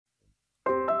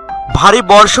ভারী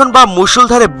বর্ষণ বা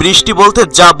মুষলধারে বৃষ্টি বলতে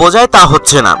যা বোঝায় তা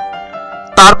হচ্ছে না।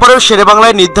 তারপরেও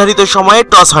শেরেবাংলায় নির্ধারিত সময়ে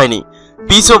টস হয়নি,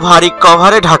 পিচও ভারী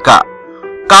কভারে ঢাকা।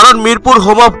 কারণ মিরপুর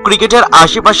হোম অফ ক্রিকেটের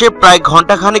আশেপাশে প্রায়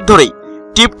ঘণ্টাখানেক ধরেই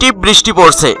টিপ টিপ বৃষ্টি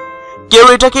পড়ছে। কেউ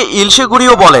এটাকে ইলশে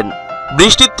গুড়িও বলেন।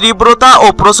 বৃষ্টির তীব্রতা ও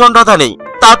প্রচণ্ডতা নেই,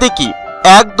 তাতে কি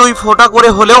 1-2 ফোঁটা করে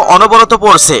হলেও অনবরত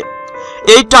পড়ছে।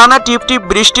 এই টানা টিপ টিপ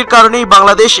বৃষ্টির কারণেই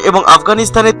বাংলাদেশ এবং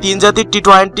আফগানিস্তানের 3 জাতির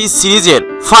টি-20 সিরিজের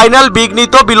ফাইনাল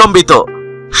বিলম্বিত।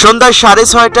 সন্ধ্যা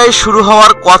 6:30টায় শুরু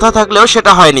হওয়ার কথা থাকলেও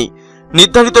সেটা হয়নি।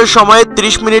 নির্ধারিত সময়ে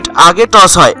 30 মিনিট আগে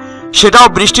টস হয়, সেটাও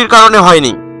বৃষ্টির কারণে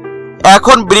হয়নি।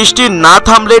 এখন বৃষ্টি না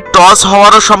থামলে টস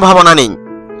হওয়ারও সম্ভাবনা নেই।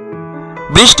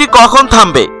 বৃষ্টি কখন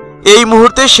থামবে এই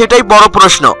মুহূর্তে, সেটাই বড়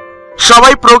প্রশ্ন।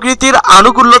 সবাই প্রকৃতির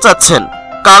আনুকূল্য চাচ্ছেন,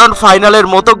 কারণ ফাইনালের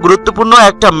মতো গুরুত্বপূর্ণ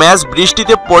একটা ম্যাচ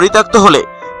বৃষ্টিতে পরিত্যক্ত হলে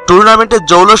টুর্নামেন্টের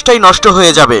জৌলসটাই নষ্ট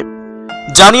হয়ে যাবে।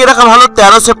 জানিয়ে রাখা ভালো,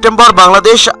 13 সেপ্টেম্বর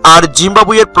বাংলাদেশ আর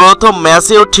জিম্বাবুয়ের প্রথম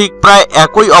ম্যাচেও ঠিক প্রায়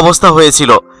একই অবস্থা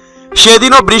হয়েছিল।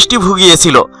 সেদিনও বৃষ্টি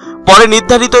ভুগিয়েছিল। পরে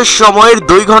নির্ধারিত সময়ের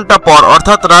 2 ঘন্টা পর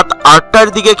অর্থাৎ রাত 8টার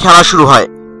দিকে খেলা শুরু হয়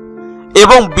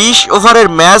এবং 20 ওভারের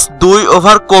ম্যাচ 2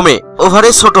 ওভার কমে ওভারে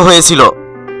ছোট হয়েছিল।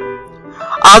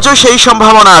 আজও সেই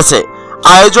সম্ভাবনা আছে।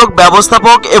 আয়োজক,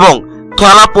 ব্যবস্থাপক এবং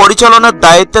খেলা পরিচালনার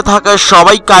দায়িত্বে থাকা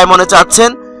সবাই কায়মনে চাচ্ছেন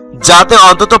যাতে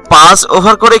অন্তত 5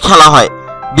 ওভার করে খেলা হয়।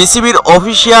 বিসিবির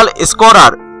অফিসিয়াল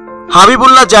স্কোরার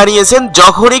হাবিবুল্লাহ জানিয়েছেন,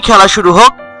 যখনই খেলা শুরু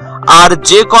হোক আর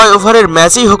যে কয় ওভারের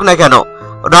ম্যাচই হোক না কেন,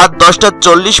 রাত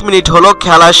 10:40 হলো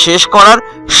খেলা শেষ করার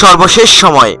সর্বশেষ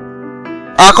সময়।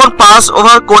 এখন 5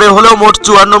 ওভার করে হলেও মোট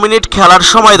 54 মিনিট খেলার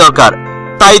সময় দরকার।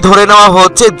 তাই ধরে নেওয়া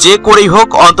হচ্ছে যে করেই হোক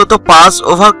অন্তত 5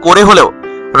 ওভার করে হলেও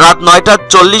রাত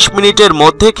 9:40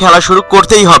 মধ্যে খেলা শুরু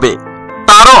করতেই হবে।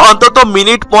 তারও অন্তত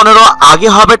মিনিট 15 আগে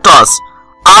হবে টস।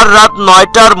 আর রাত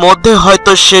 9টার মধ্যে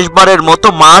হয়তো শেষবারের মতো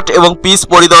মাঠ এবং পিচ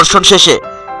পরিদর্শন শেষে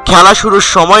খেলা শুরুর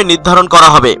সময় নির্ধারণ করা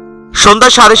হবে। সন্ধ্যা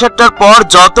 7:30টার পর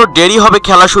যত দেরি হবে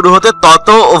খেলা শুরু হতে তত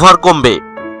ওভার কমবে।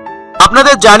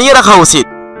 আপনাদের জানিয়ে রাখা উচিত,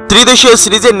 ত্রিদেশীয়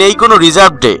সিরিজে নেই কোনো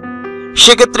রিজার্ভ ডে।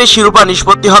 সেক্ষেত্রে শিরোপা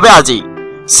নিষ্পত্তি হবে আজই।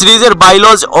 সিরিজের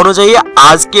বাইলজ অনুযায়ী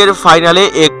আজকের ফাইনালে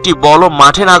একটি বলও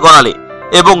মাঠে না গড়ালে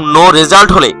এবং নো রেজাল্ট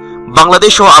হলে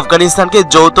বাংলাদেশ ও আফগানিস্তানকে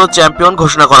যৌথ চ্যাম্পিয়ন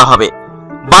ঘোষণা করা হবে।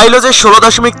 বাইলজের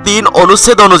 16.3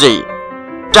 অনুচ্ছেদ অনুযায়ী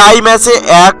টাই ম্যাচে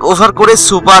 1 ওভার করে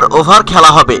সুপার ওভার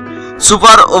খেলা হবে।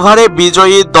 সুপার ওভারে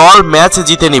বিজয়ী দল ম্যাচ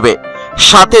জিতে নেবে।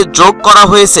 সাথে যোগ করা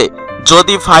হয়েছে,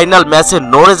 যদি ফাইনাল ম্যাচে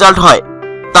নো রেজাল্ট হয়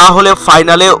তাহলে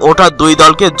ফাইনালে ওঠা 2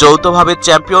 দলকে যৌথভাবে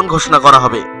চ্যাম্পিয়ন ঘোষণা করা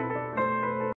হবে।